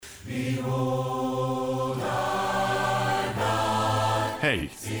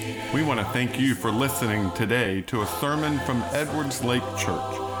Hey, we want to thank you for listening today to a sermon from Edwards Lake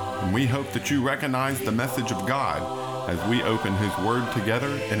Church, and we hope that you recognize the message of God as we open His Word together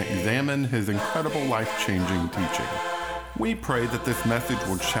and examine His incredible life-changing teaching. We pray that this message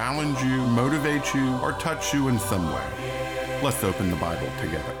will challenge you, motivate you, or touch you in some way. Let's open the Bible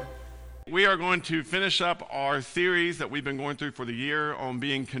together. We are going to finish up our series that we've been going through for the year on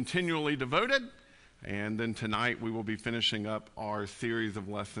being continually devoted. And then tonight we will be finishing up our series of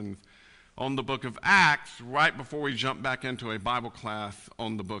lessons on the book of Acts right before we jump back into a Bible class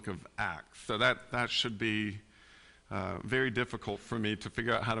on the book of Acts. So that should be very difficult for me to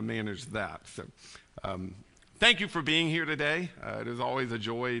figure out how to manage that. So thank you for being here today. It is always a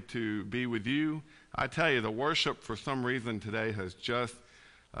joy to be with you. I tell you, the worship for some reason today has just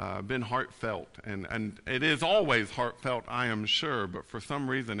been heartfelt. And it is always heartfelt, I am sure, but for some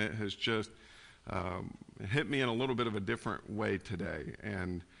reason it has just hit me in a little bit of a different way today,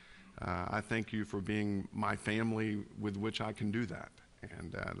 and I thank you for being my family with which I can do that,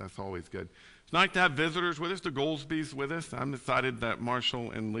 and that's always good. It's nice to have visitors with us, the Goolsbys with us. I'm excited that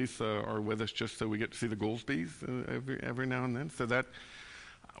Marshall and Lisa are with us just so we get to see the Goolsbys every now and then, so that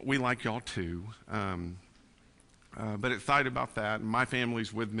we like y'all too. But excited about that. My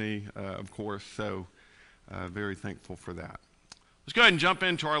family's with me, of course, so very thankful for that. Let's go ahead and jump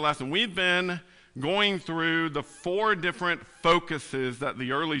into our lesson. We've been going through the 4 different focuses that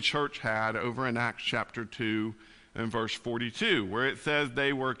the early church had over in Acts chapter 2 and verse 42, where it says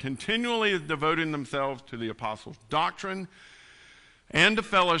they were continually devoting themselves to the apostles' doctrine and to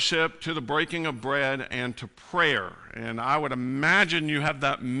fellowship, to the breaking of bread, and to prayer. And I would imagine you have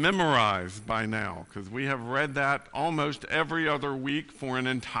that memorized by now, because we have read that almost every other week for an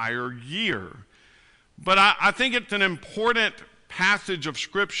entire year. But I think it's an important passage of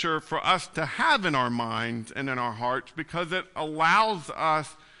Scripture for us to have in our minds and in our hearts, because it allows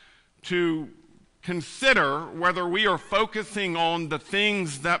us to consider whether we are focusing on the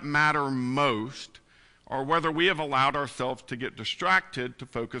things that matter most, or whether we have allowed ourselves to get distracted to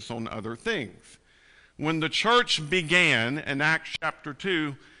focus on other things. When the church began in Acts chapter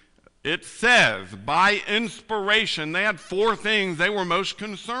 2, it says, by inspiration, they had 4 things they were most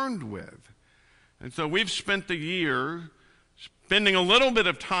concerned with. And so we've spent the year spending a little bit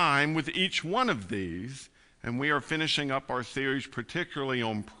of time with each one of these, and we are finishing up our series particularly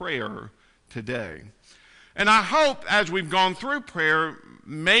on prayer today. And I hope as we've gone through prayer,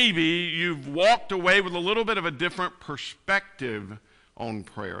 maybe you've walked away with a little bit of a different perspective on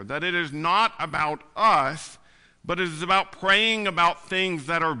prayer, that it is not about us, but it is about praying about things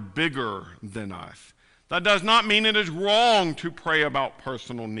that are bigger than us. That does not mean it is wrong to pray about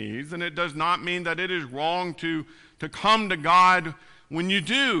personal needs, and it does not mean that it is wrong to come to God when you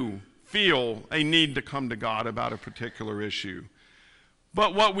do feel a need to come to God about a particular issue.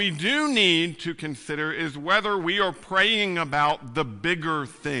 But what we do need to consider is whether we are praying about the bigger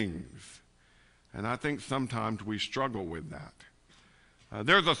things. And I think sometimes we struggle with that.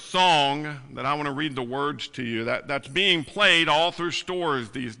 There's a song that I want to read the words to you that's being played all through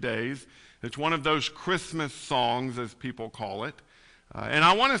stores these days. It's one of those Christmas songs, as people call it. And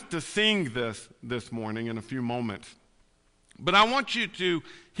I want us to sing this morning in a few moments. But I want you to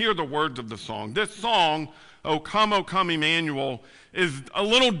hear the words of the song. This song, O Come, Emmanuel, is a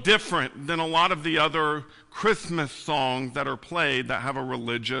little different than a lot of the other Christmas songs that are played that have a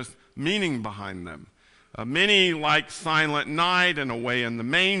religious meaning behind them. Many, like Silent Night and Away in the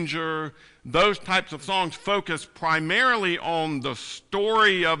Manger, those types of songs focus primarily on the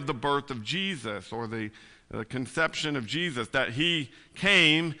story of the birth of Jesus, or the conception of Jesus, that he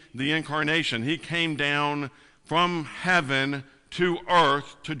came, the incarnation, he came down from heaven to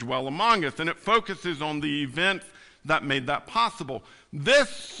earth to dwell among us. And it focuses on the events that made that possible. This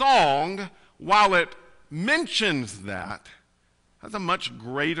song, while it mentions that, has a much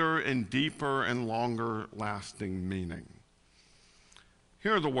greater and deeper and longer lasting meaning.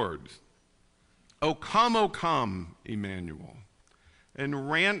 Here are the words. O come, Emmanuel,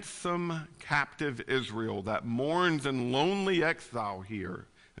 and ransom captive Israel that mourns in lonely exile here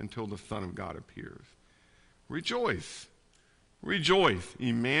until the Son of God appears. Rejoice, rejoice,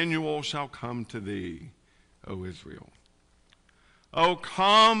 Emmanuel shall come to thee, O Israel. O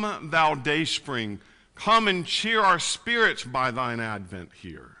come, thou dayspring, come and cheer our spirits by thine advent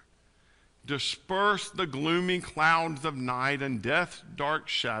here. Disperse the gloomy clouds of night and death's dark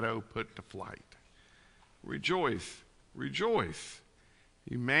shadow put to flight. Rejoice, rejoice,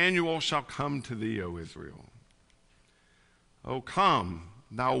 Emmanuel shall come to thee, O Israel. O come,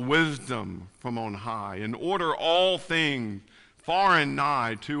 thou wisdom from on high, and order all things far and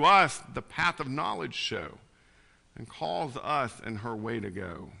nigh. To us the path of knowledge show, and calls us in her way to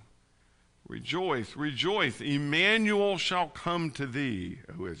go. Rejoice, rejoice, Emmanuel shall come to thee,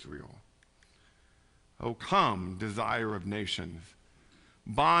 O Israel. O come, desire of nations,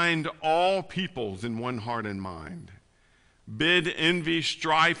 bind all peoples in one heart and mind. Bid envy,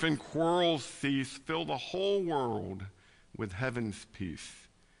 strife, and quarrels cease, fill the whole world with heaven's peace.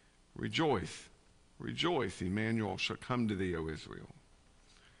 Rejoice, rejoice, Emmanuel shall come to thee, O Israel.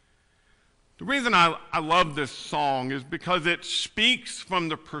 The reason I love this song is because it speaks from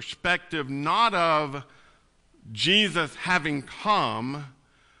the perspective not of Jesus having come,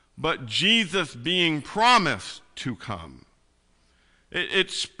 but Jesus being promised to come. It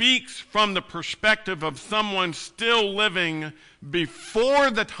speaks from the perspective of someone still living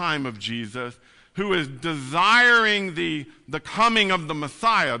before the time of Jesus, who is desiring the coming of the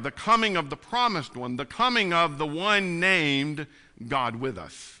Messiah, the coming of the promised one, the coming of the one named God with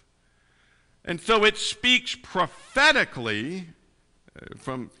us. And so it speaks prophetically,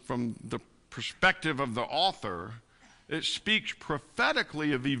 from the perspective of the author, it speaks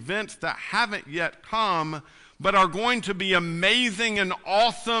prophetically of events that haven't yet come, but are going to be amazing and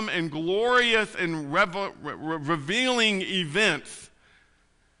awesome and glorious and revealing events.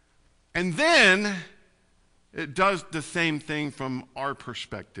 And then it does the same thing from our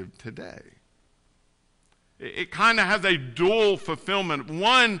perspective today. It kind of has a dual fulfillment.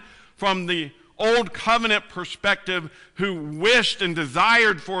 One, from the old covenant perspective, who wished and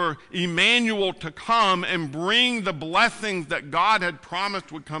desired for Emmanuel to come and bring the blessings that God had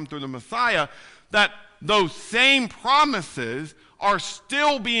promised would come through the Messiah, that those same promises are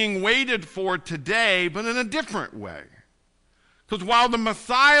still being waited for today, but in a different way. Because while the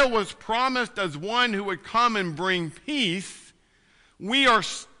Messiah was promised as one who would come and bring peace, we are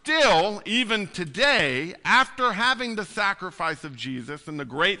still, even today, after having the sacrifice of Jesus and the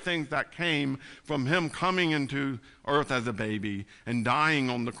great things that came from him coming into earth as a baby and dying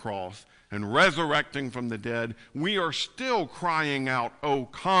on the cross and resurrecting from the dead, we are still crying out, O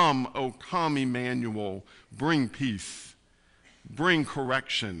come, Emmanuel, bring peace, bring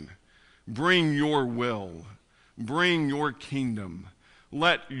correction, bring your will, bring your kingdom.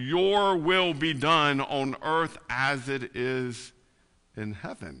 Let your will be done on earth as it is in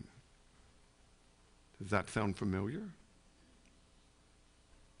heaven. Does that sound familiar?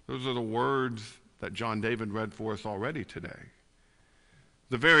 Those are the words that John David read for us already today.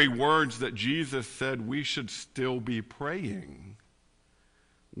 The very words that Jesus said we should still be praying.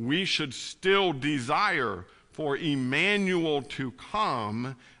 We should still desire for Emmanuel to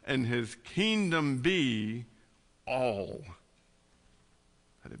come and his kingdom be all.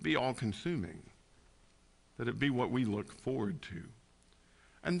 That it be all-consuming. That it be what we look forward to.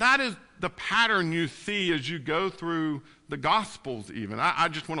 And that is the pattern you see as you go through the Gospels even. I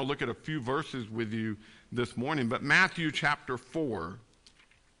just want to look at a few verses with you this morning. But Matthew chapter 4.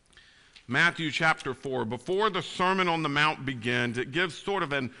 Matthew chapter 4. Before the Sermon on the Mount begins, it gives sort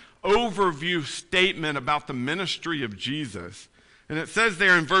of an overview statement about the ministry of Jesus. And it says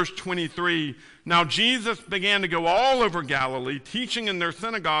there in verse 23, Now Jesus began to go all over Galilee, teaching in their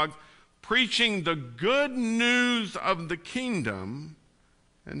synagogues, preaching the good news of the kingdom,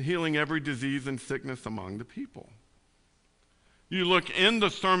 and healing every disease and sickness among the people. You look in the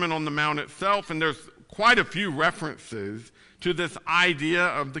Sermon on the Mount itself, and there's quite a few references to this idea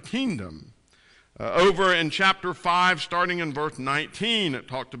of the kingdom. Over in chapter 5, starting in verse 19, it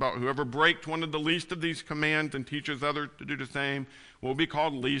talked about whoever breaks one of the least of these commands and teaches others to do the same will be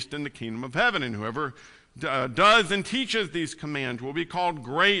called least in the kingdom of heaven. And whoever does and teaches these commands will be called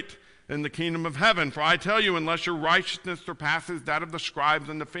great in the kingdom of heaven. For I tell you, unless your righteousness surpasses that of the scribes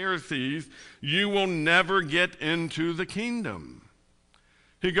and the Pharisees, you will never get into the kingdom.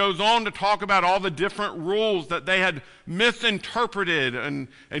 He goes on to talk about all the different rules that they had misinterpreted and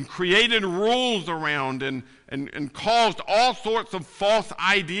created rules around and caused all sorts of false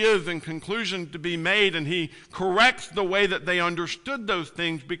ideas and conclusions to be made. And he corrects the way that they understood those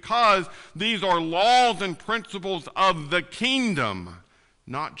things, because these are laws and principles of the kingdom,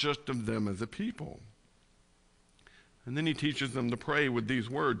 not just of them as a people. And then he teaches them to pray with these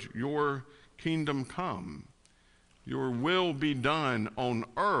words, Your kingdom come, your will be done on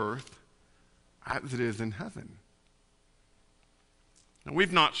earth as it is in heaven. Now,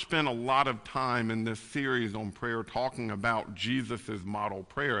 we've not spent a lot of time in this series on prayer talking about Jesus' model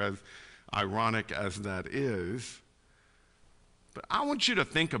prayer, as ironic as that is. But I want you to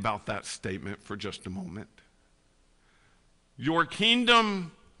think about that statement for just a moment. Your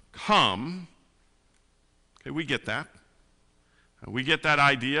kingdom come. Okay, we get that. We get that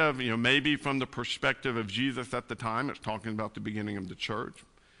idea of, maybe from the perspective of Jesus at the time, it's talking about the beginning of the church.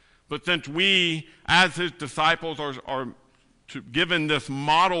 But since we, as his disciples, are given this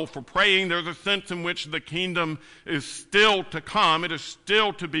model for praying, there's a sense in which the kingdom is still to come. It is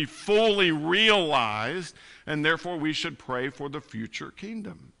still to be fully realized, and therefore we should pray for the future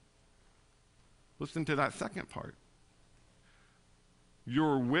kingdom. Listen to that second part.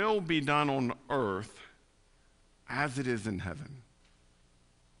 Your will be done on earth as it is in heaven.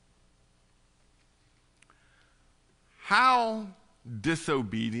 How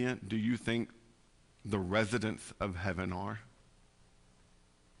disobedient do you think the residents of heaven are?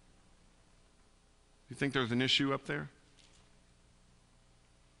 You think there's an issue up there?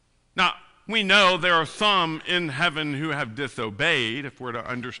 Now, we know there are some in heaven who have disobeyed, if we're to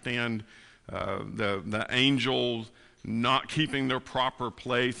understand the angels not keeping their proper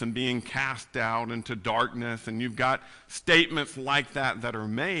place and being cast out into darkness, and you've got statements like that that are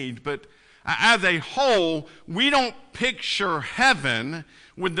made, but as a whole, we don't picture heaven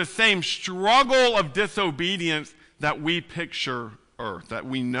with the same struggle of disobedience that we picture earth, that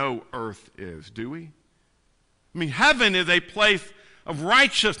we know earth is, do we? I mean, heaven is a place of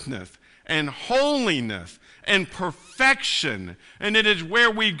righteousness and holiness and perfection, and it is where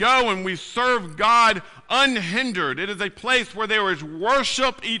we go and we serve God unhindered. It is a place where there is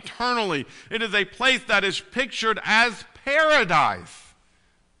worship eternally. It is a place that is pictured as paradise.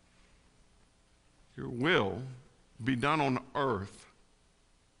 Your will be done on earth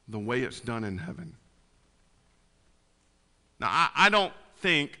the way it's done in heaven. Now, I don't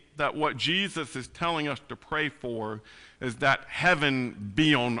think that what Jesus is telling us to pray for is that heaven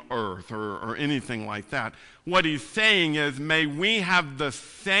be on earth or anything like that. What he's saying is, may we have the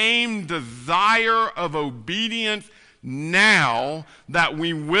same desire of obedience now that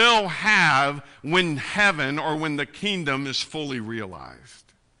we will have when heaven or when the kingdom is fully realized.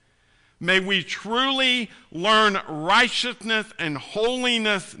 May we truly learn righteousness and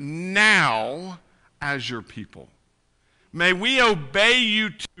holiness now as your people. May we obey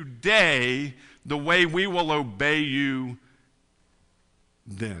you today the way we will obey you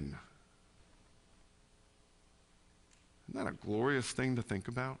then. Isn't that a glorious thing to think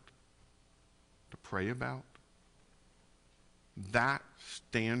about? To pray about? That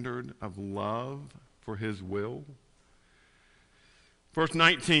standard of love for his will? Verse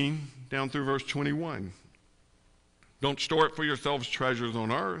 19 down through verse 21. Don't store it for yourselves treasures on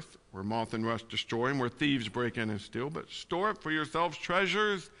earth, where moth and rust destroy and where thieves break in and steal, but store it for yourselves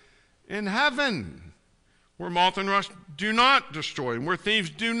treasures in heaven, where moth and rust do not destroy and where thieves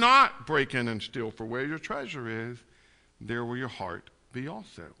do not break in and steal. For where your treasure is, there will your heart be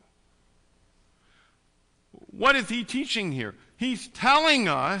also. What is he teaching here? He's telling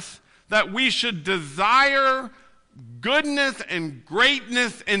us that we should desire goodness and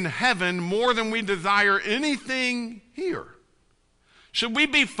greatness in heaven more than we desire anything here. Should we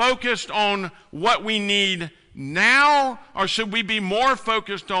be focused on what we need now, or should we be more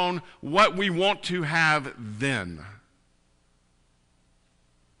focused on what we want to have then?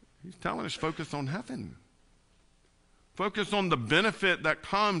 He's telling us focus on heaven. Focus on the benefit that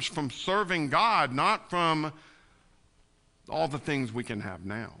comes from serving God, not from all the things we can have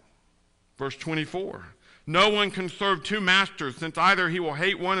now. Verse 24. No one can serve two masters, since either he will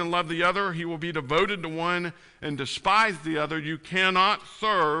hate one and love the other, or he will be devoted to one and despise the other. You cannot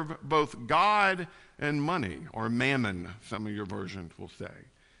serve both God and money, or mammon, some of your versions will say,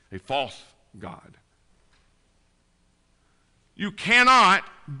 a false god. You cannot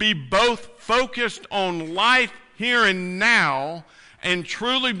be both focused on life here and now and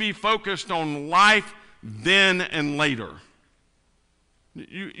truly be focused on life then and later.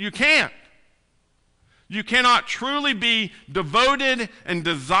 You can't. You cannot truly be devoted and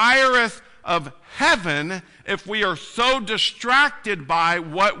desirous of heaven if we are so distracted by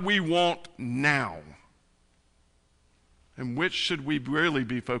what we want now. And which should we really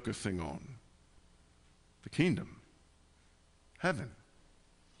be focusing on? The kingdom. Heaven.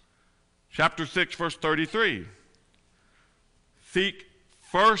 Chapter 6, verse 33. Seek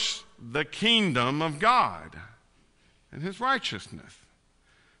first the kingdom of God and his righteousness,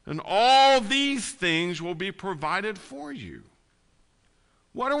 and all these things will be provided for you.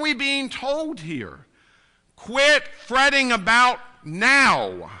 What are we being told here? Quit fretting about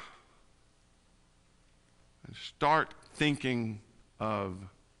now and start thinking of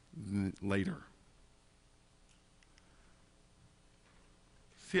later.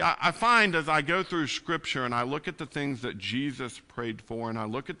 See, I find as I go through Scripture and I look at the things that Jesus prayed for, and I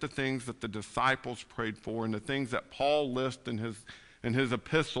look at the things that the disciples prayed for, and the things that Paul lists in his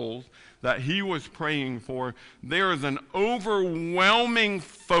epistles that he was praying for, there is an overwhelming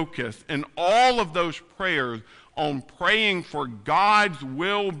focus in all of those prayers on praying for God's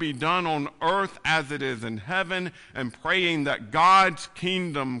will be done on earth as it is in heaven, and praying that God's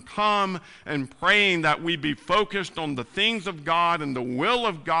kingdom come, and praying that we be focused on the things of God and the will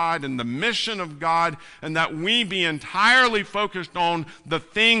of God and the mission of God, and that we be entirely focused on the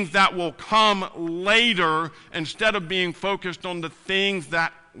things that will come later instead of being focused on the things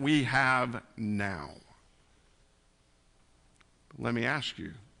that we have now. Let me ask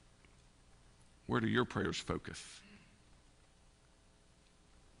you, where do your prayers focus?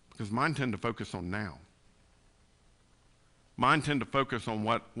 Because mine tend to focus on now. Mine tend to focus on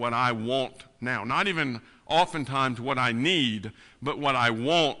what I want now. Not even oftentimes what I need, but what I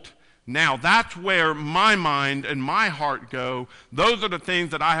want now. That's where my mind and my heart go. Those are the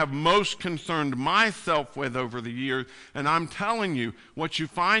things that I have most concerned myself with over the years. And I'm telling you, what you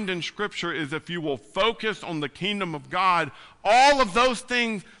find in Scripture is if you will focus on the kingdom of God, all of those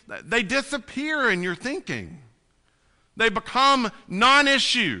things, they disappear in your thinking. They become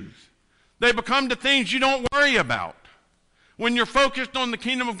non-issues. They become the things you don't worry about. When you're focused on the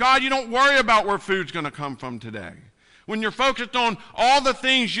kingdom of God, you don't worry about where food's going to come from today. When you're focused on all the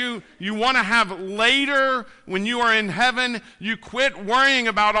things you want to have later when you are in heaven, you quit worrying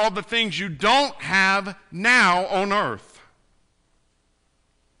about all the things you don't have now on earth.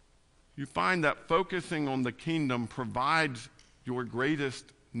 You find that focusing on the kingdom provides your greatest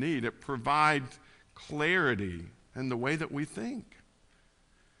need. It provides clarity in the way that we think.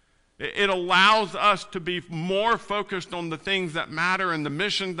 It allows us to be more focused on the things that matter and the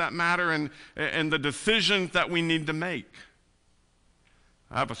missions that matter and the decisions that we need to make.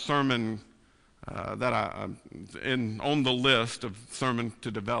 I have a sermon that I'm on the list of sermons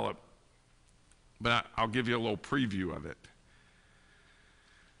to develop, but I'll give you a little preview of it.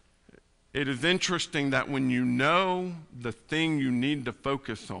 It is interesting that when you know the thing you need to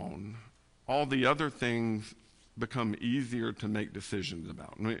focus on, all the other things become easier to make decisions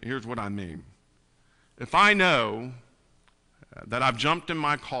about. Here's what I mean. If I know that I've jumped in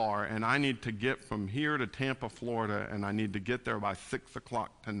my car and I need to get from here to Tampa, Florida, and I need to get there by 6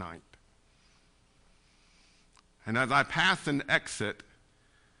 o'clock tonight, and as I pass an exit,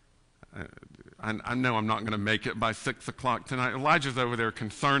 I know I'm not going to make it by 6 o'clock tonight. Elijah's over there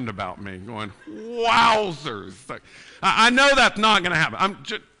concerned about me, going, wowzers. I know that's not going to happen. I'm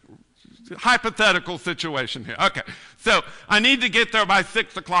just hypothetical situation here. Okay, so I need to get there by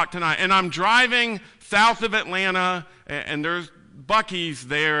 6 o'clock tonight, and I'm driving south of Atlanta, and there's Buc-ee's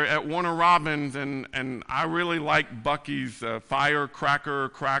there at Warner Robins, and I really like Buc-ee's firecracker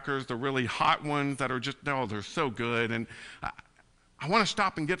crackers, the really hot ones that are just, oh, they're so good, and I want to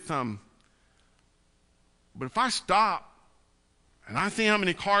stop and get some. But if I stop and I see how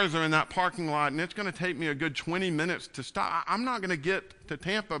many cars are in that parking lot and it's going to take me a good 20 minutes to stop, I'm not going to get to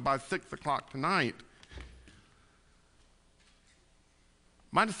Tampa by 6 o'clock tonight.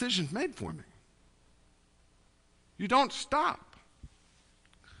 My decision's made for me. You don't stop.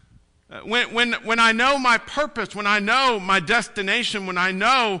 When I know my purpose, when I know my destination, when I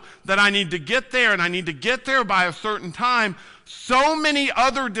know that I need to get there and I need to get there by a certain time, so many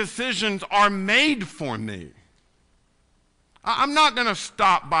other decisions are made for me. I'm not going to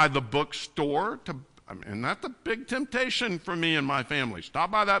stop by the bookstore and that's a big temptation for me and my family.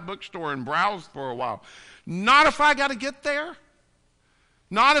 Stop by that bookstore and browse for a while. Not if I got to get there.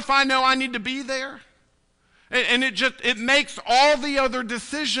 Not if I know I need to be there. And it makes all the other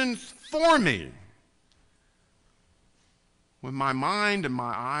decisions for me. When my mind and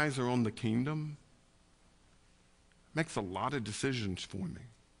my eyes are on the kingdom, it makes a lot of decisions for me.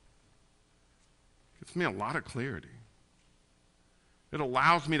 It gives me a lot of clarity. It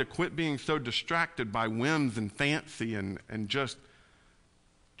allows me to quit being so distracted by whims and fancy and just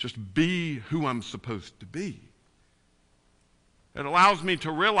be who I'm supposed to be. It allows me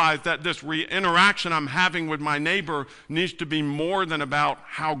to realize that this interaction I'm having with my neighbor needs to be more than about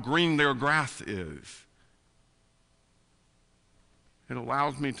how green their grass is. It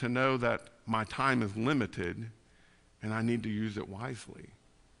allows me to know that my time is limited and I need to use it wisely.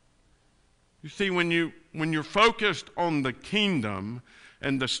 You see, when you're focused on the kingdom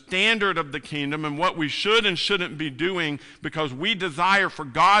and the standard of the kingdom and what we should and shouldn't be doing because we desire for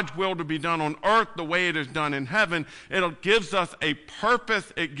God's will to be done on earth the way it is done in heaven, it gives us a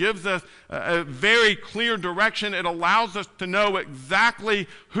purpose. It gives us a very clear direction. It allows us to know exactly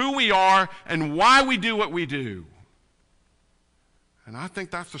who we are and why we do what we do. And I think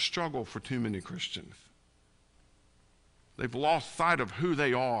that's a struggle for too many Christians. They've lost sight of who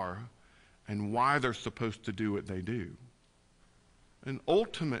they are and why they're supposed to do what they do. And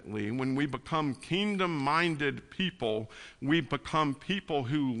ultimately, when we become kingdom-minded people, we become people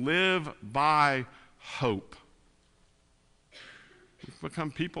who live by hope. We've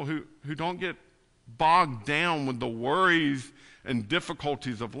become people who don't get bogged down with the worries and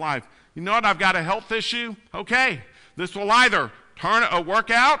difficulties of life. You know what? I've got a health issue. Okay, this will either work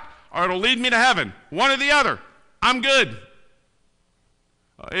out or it'll lead me to heaven. One or the other. I'm good.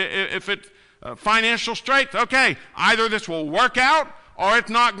 If it's financial straits, okay, either this will work out or it's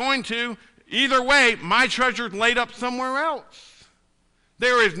not going to. Either way, my treasure's laid up somewhere else.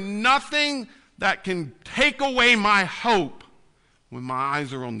 There is nothing that can take away my hope when my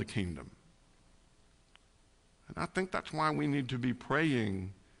eyes are on the kingdom. And I think that's why we need to be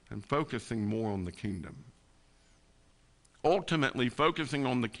praying and focusing more on the kingdom. Ultimately, focusing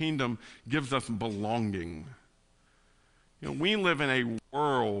on the kingdom gives us belonging. You know, we live in a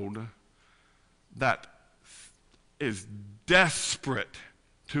world that is desperate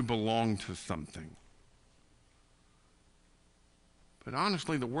to belong to something. But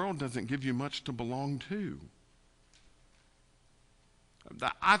honestly, the world doesn't give you much to belong to.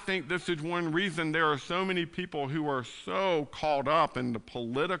 I think this is one reason there are so many people who are so caught up in the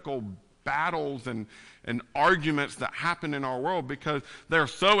political battles and arguments that happen in our world, because they're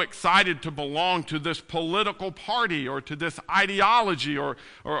so excited to belong to this political party or to this ideology, or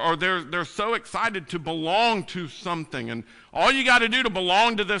they're so excited to belong to something. And all you got to do to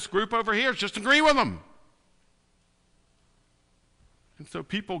belong to this group over here is just agree with them. And so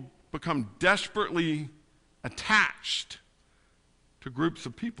people become desperately attached to groups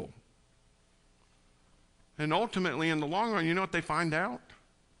of people. And ultimately, in the long run, you know what they find out?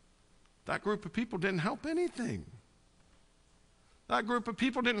 That group of people didn't help anything. That group of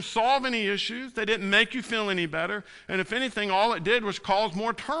people didn't solve any issues. They didn't make you feel any better. And if anything, all it did was cause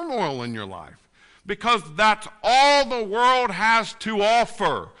more turmoil in your life. Because that's all the world has to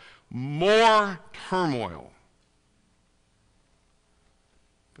offer, more turmoil.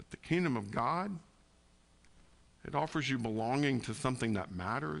 But the kingdom of God, it offers you belonging to something that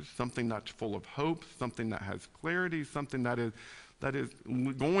matters, something that's full of hope, something that has clarity, something that is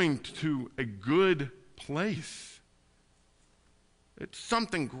going to a good place. It's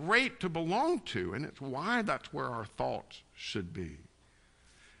something great to belong to, and it's why that's where our thoughts should be.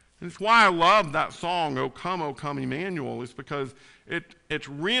 And it's why I love that song, O Come, Emmanuel, is because it's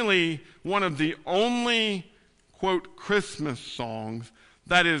really one of the only, quote, Christmas songs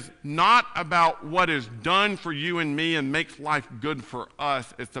that is not about what is done for you and me and makes life good for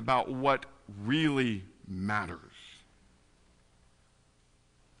us. It's about what really matters.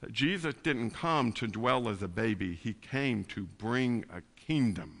 That Jesus didn't come to dwell as a baby. He came to bring a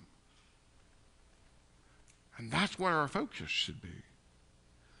kingdom. And that's where our focus should be.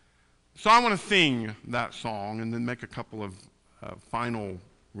 So I want to sing that song and then make a couple of final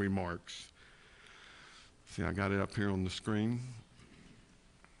remarks. See, I got it up here on the screen.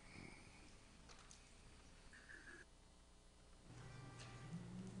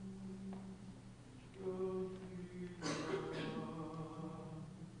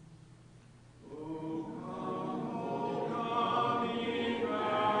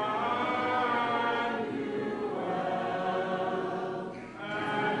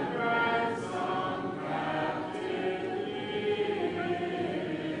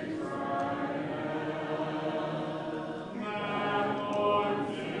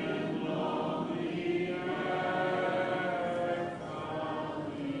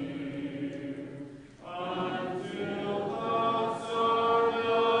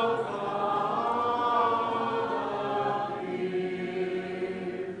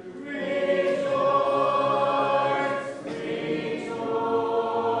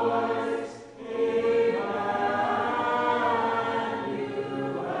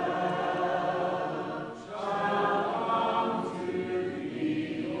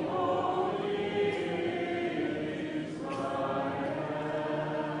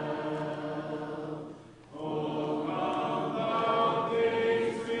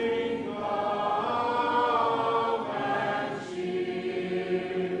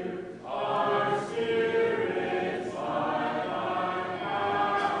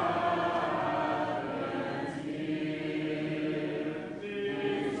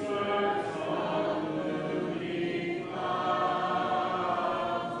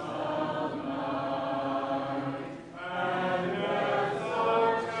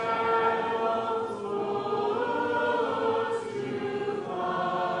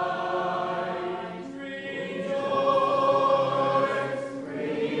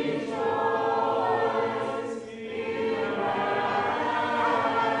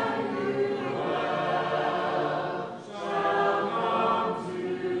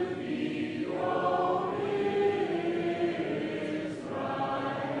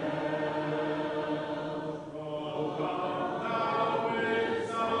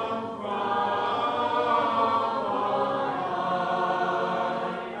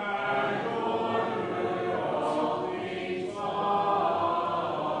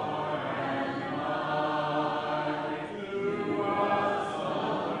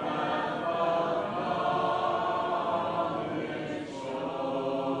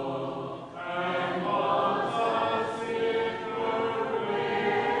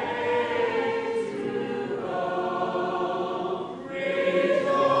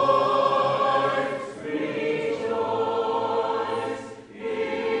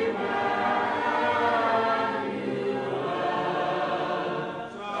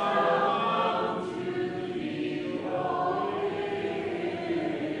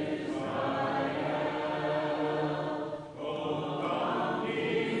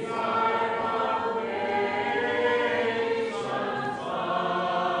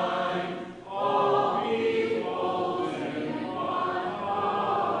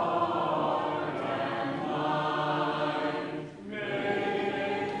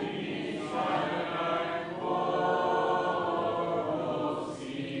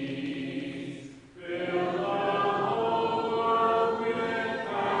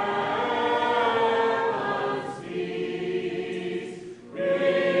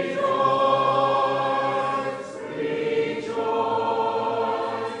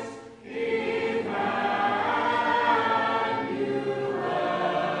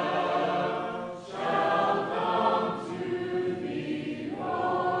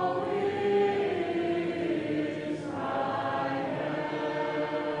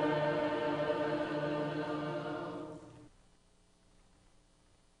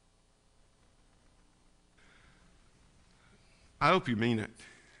 I hope you mean it.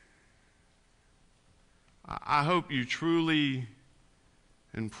 I hope you truly,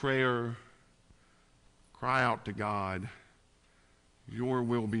 in prayer, cry out to God, your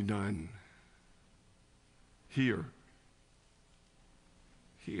will be done here,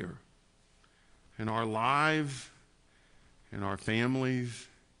 in our lives, in our families,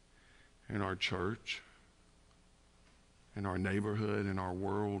 in our church, in our neighborhood, in our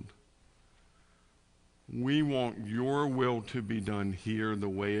world. We want your will to be done here the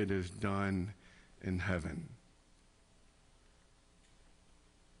way it is done in heaven.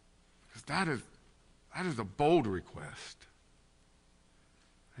 Because that is a bold request.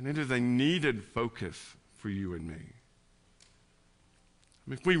 And it is a needed focus for you and me.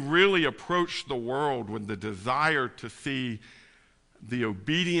 If we really approach the world with the desire to see the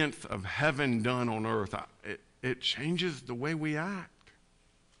obedience of heaven done on earth, it changes the way we act.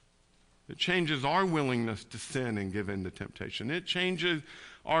 It changes our willingness to sin and give in to temptation. It changes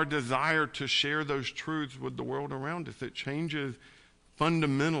our desire to share those truths with the world around us. It changes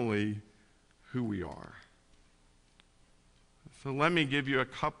fundamentally who we are. So let me give you a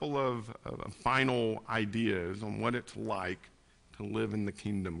couple of final ideas on what it's like to live in the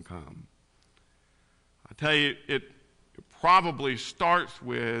kingdom come. I tell you, it probably starts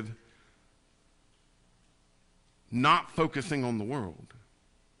with not focusing on the world.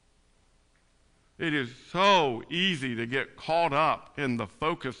 It is so easy to get caught up in the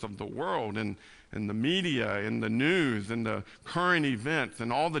focus of the world and the media and the news and the current events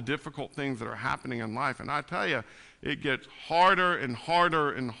and all the difficult things that are happening in life. And I tell you, it gets harder and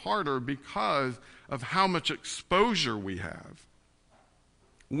harder and harder because of how much exposure we have.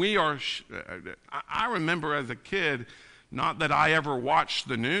 I remember as a kid, not that I ever watched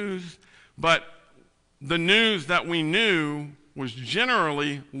the news, but the news that we knew was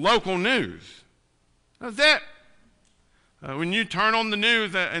generally local news. That's it. When you turn on the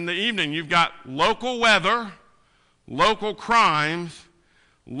news in the evening, you've got local weather, local crimes,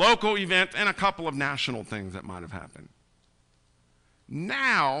 local events, and a couple of national things that might have happened.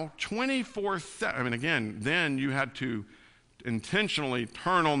 Now, 24/7, I mean, again, then you had to intentionally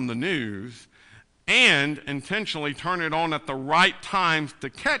turn on the news and intentionally turn it on at the right times to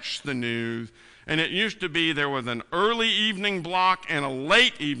catch the news. And it used to be there was an early evening block and a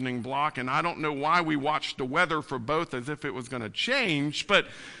late evening block, and I don't know why we watched the weather for both as if it was going to change, but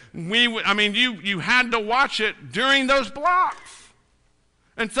you had to watch it during those blocks.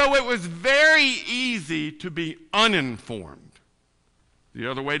 And so it was very easy to be uninformed. The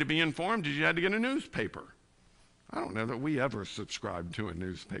other way to be informed is you had to get a newspaper. I don't know that we ever subscribed to a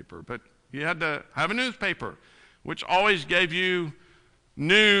newspaper, but you had to have a newspaper, which always gave you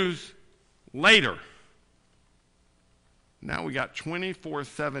news later. Now we got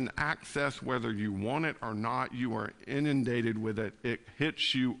 24/7 access, whether you want it or not. You are inundated with it. It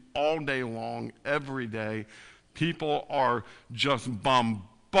hits you all day long, every day. People are just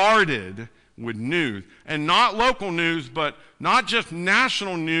bombarded with news. And not local news, but not just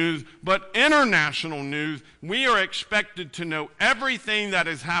national news, but international news. We are expected to know everything that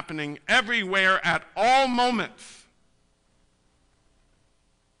is happening everywhere at all moments.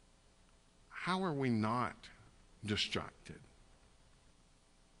 How are we not distracted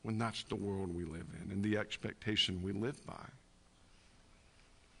when that's the world we live in and the expectation we live by?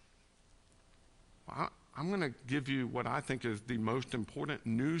 I'm going to give you what I think is the most important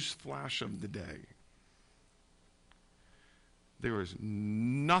news flash of the day. There is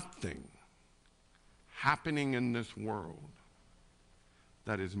nothing happening in this world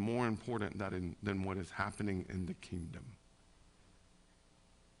that is more important than what is happening in the kingdom.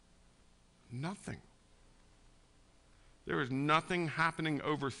 Nothing. There is nothing happening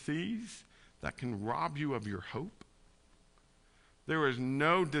overseas that can rob you of your hope. There is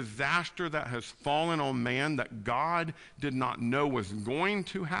no disaster that has fallen on man that God did not know was going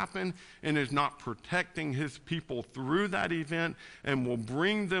to happen and is not protecting his people through that event and will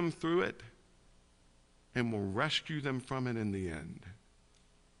bring them through it and will rescue them from it in the end.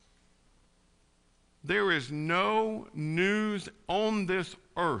 There is no news on this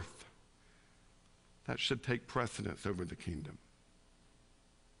earth that should take precedence over the kingdom.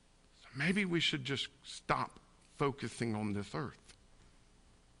 So maybe we should just stop focusing on this earth.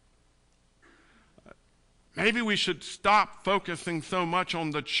 Maybe we should stop focusing so much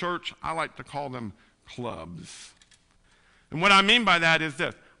on the church. I like to call them clubs. And what I mean by that is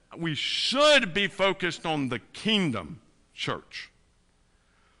this. We should be focused on the kingdom church.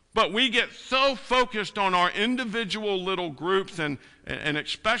 But we get so focused on our individual little groups, and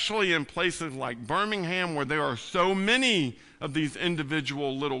especially in places like Birmingham where there are so many of these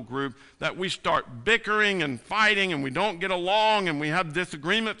individual little groups, that we start bickering and fighting and we don't get along and we have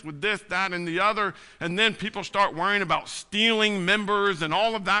disagreements with this, that, and the other. And then people start worrying about stealing members and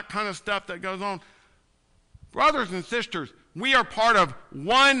all of that kind of stuff that goes on. Brothers and sisters, we are part of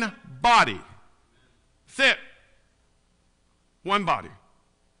one body. That's it. One body.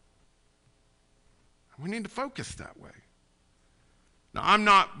 We need to focus that way. Now, I'm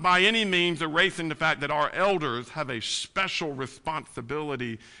not by any means erasing the fact that our elders have a special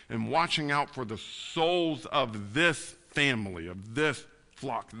responsibility in watching out for the souls of this family, of this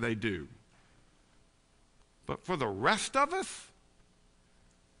flock. They do. But for the rest of us,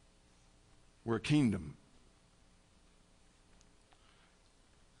 we're a kingdom.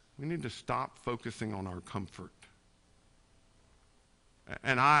 We need to stop focusing on our comfort.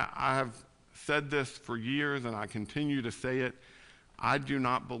 And I have said this for years, and I continue to say it. I do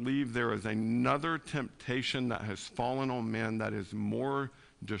not believe there is another temptation that has fallen on men that is more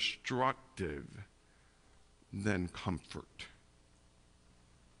destructive than comfort.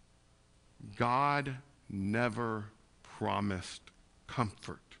 God never promised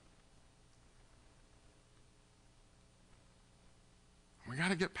comfort. We got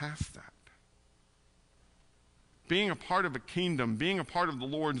to get past that. Being a part of a kingdom, being a part of the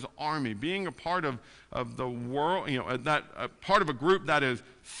Lord's army, being a part of the world, part of a group that is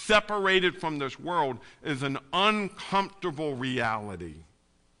separated from this world is an uncomfortable reality.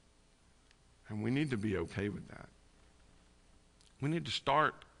 And we need to be okay with that. We need to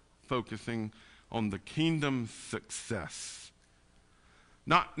start focusing on the kingdom's success.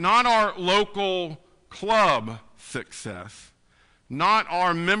 Not our local club success, not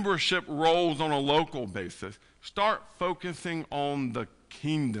our membership roles on a local basis. Start focusing on the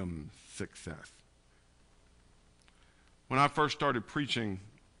kingdom's success. When I first started preaching,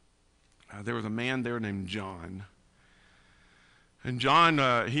 there was a man there named John. And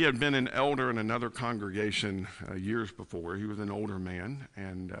John, he had been an elder in another congregation years before. He was an older man,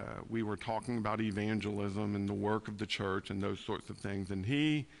 and we were talking about evangelism and the work of the church and those sorts of things. And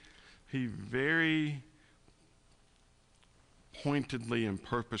he very pointedly and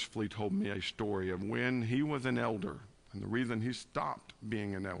purposefully told me a story of when he was an elder. And the reason he stopped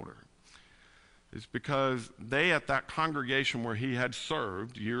being an elder is because they, at that congregation where he had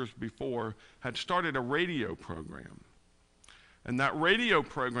served years before, had started a radio program. And that radio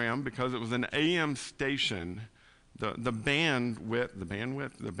program, because it was an AM station, the bandwidth,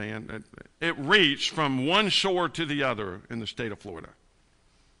 it reached from one shore to the other in the state of Florida.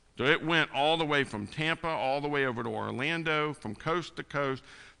 So it went all the way from Tampa, all the way over to Orlando, from coast to coast.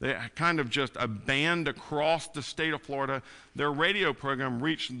 They kind of just a band across the state of Florida. Their radio program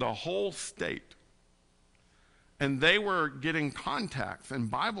reached the whole state. And they were getting contacts and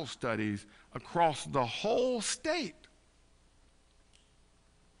Bible studies across the whole state.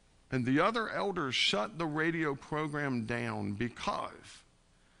 And the other elders shut the radio program down because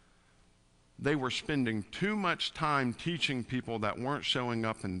they were spending too much time teaching people that weren't showing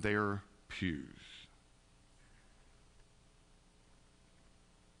up in their pews.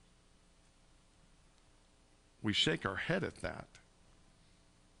 We shake our head at that,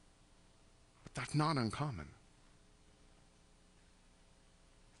 but that's not uncommon.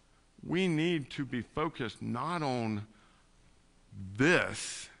 We need to be focused not on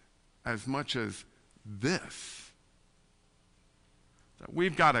this as much as this. That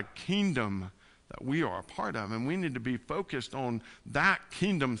we've got a kingdom that we are a part of, and we need to be focused on that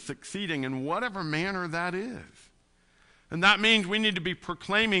kingdom succeeding in whatever manner that is. And that means we need to be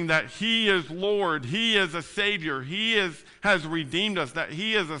proclaiming that He is Lord, He is a Savior, He has redeemed us, that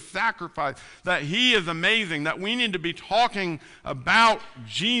He is a sacrifice, that He is amazing, that we need to be talking about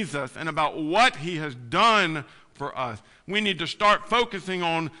Jesus and about what He has done for us. We need to start focusing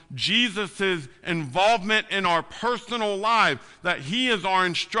on Jesus' involvement in our personal lives, that He is our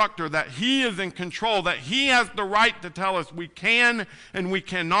instructor, that He is in control, that He has the right to tell us we can and we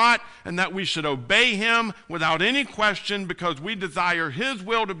cannot, and that we should obey Him without any question because we desire His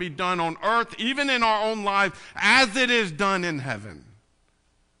will to be done on earth, even in our own lives, as it is done in heaven.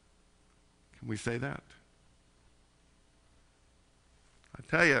 Can we say that? I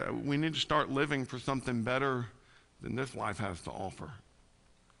tell you, we need to start living for something better than this life has to offer.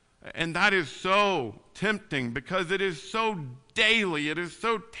 And that is so tempting because it is so daily, it is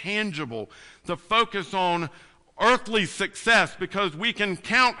so tangible to focus on earthly success because we can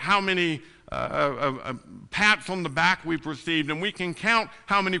count how many pats on the back we've received, and we can count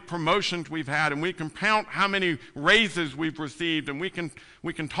how many promotions we've had, and we can count how many raises we've received, and we can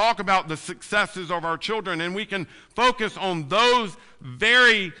talk about the successes of our children, and we can focus on those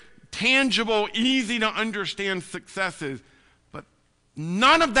very tangible, easy to understand successes, but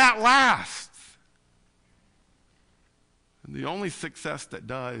none of that lasts. And the only success that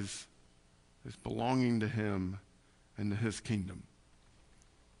does is belonging to Him and to His kingdom.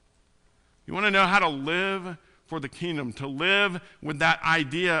 You want to know how to live for the kingdom, to live with that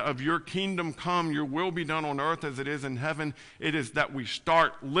idea of your kingdom come, your will be done on earth as it is in heaven. It is that we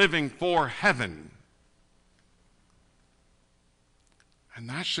start living for heaven. And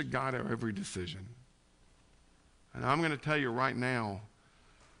that should guide our every decision. And I'm going to tell you right now,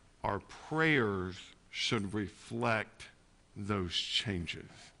 our prayers should reflect those changes.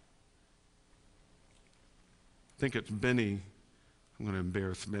 I think it's Benny. I'm going to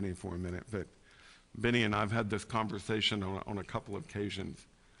embarrass Benny for a minute, but Benny and I have had this conversation on a couple of occasions.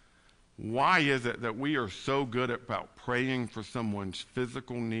 Why is it that we are so good about praying for someone's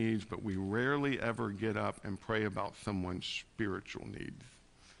physical needs, but we rarely ever get up and pray about someone's spiritual needs?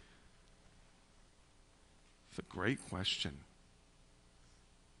 It's a great question.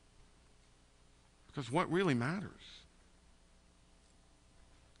 Because what really matters?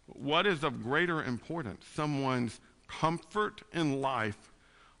 What is of greater importance? Someone's comfort in life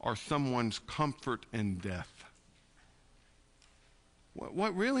or someone's comfort in death?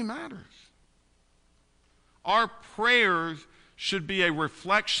 What really matters? Our prayers should be a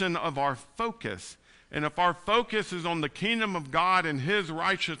reflection of our focus. And if our focus is on the kingdom of God and His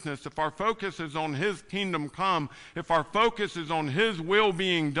righteousness, if our focus is on His kingdom come, if our focus is on His will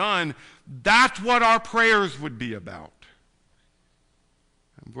being done, that's what our prayers would be about.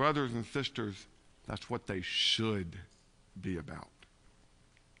 And brothers and sisters, that's what they should be about.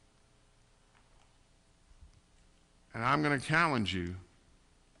 And I'm going to challenge you.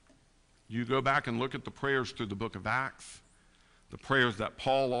 You go back and look at the prayers through the book of Acts, the prayers that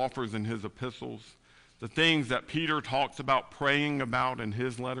Paul offers in his epistles, the things that Peter talks about praying about in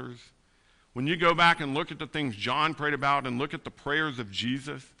his letters. When you go back and look at the things John prayed about and look at the prayers of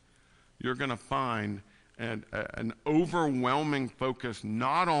Jesus, you're going to find an overwhelming focus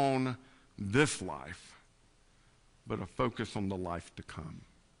not on this life, but a focus on the life to come.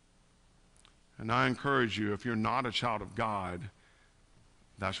 And I encourage you, if you're not a child of God,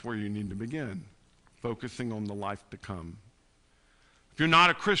 that's where you need to begin, focusing on the life to come. If you're not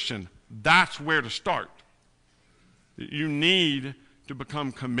a Christian, that's where to start. You need to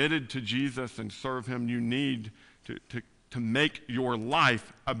become committed to Jesus and serve Him. You need to make your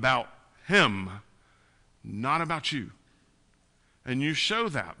life about Him, not about you. And you show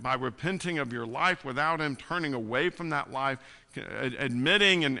that by repenting of your life without Him, turning away from that life,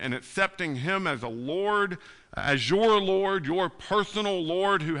 admitting and accepting Him as a Lord, as your Lord, your personal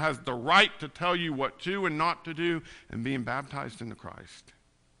Lord who has the right to tell you what to and not to do, and being baptized into Christ.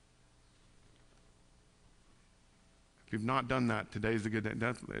 If you've not done that, today's a good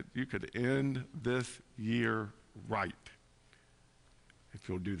day. You could end this year right if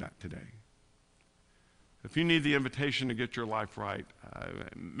you'll do that today. If you need the invitation to get your life right,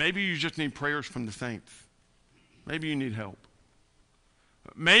 maybe you just need prayers from the saints. Maybe you need help.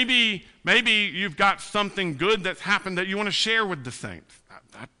 Maybe you've got something good that's happened that you want to share with the saints.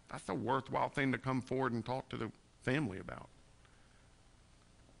 That's a worthwhile thing to come forward and talk to the family about.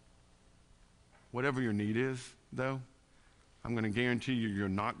 Whatever your need is, though, I'm going to guarantee you, you're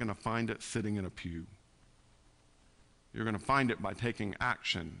not going to find it sitting in a pew. You're going to find it by taking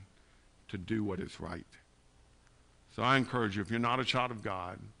action to do what is right. So I encourage you, if you're not a child of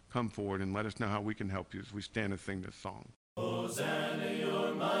God, come forward and let us know how we can help you as we stand and sing this song. Hosanna,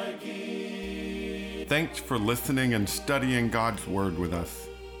 you're my King. Thanks for listening and studying God's Word with us.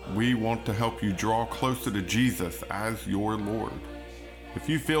 We want to help you draw closer to Jesus as your Lord. If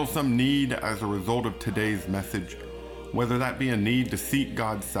you feel some need as a result of today's message, whether that be a need to seek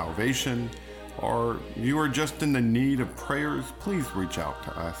God's salvation, or you are just in the need of prayers, please reach out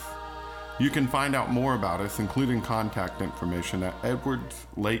to us. You can find out more about us, including contact information, at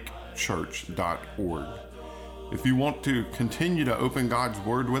edwardslakechurch.org. If you want to continue to open God's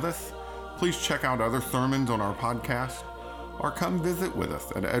Word with us, please check out other sermons on our podcast, or come visit with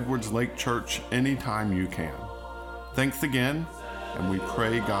us at Edwards Lake Church anytime you can. Thanks again, and we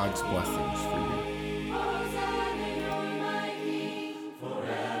pray God's blessings for you.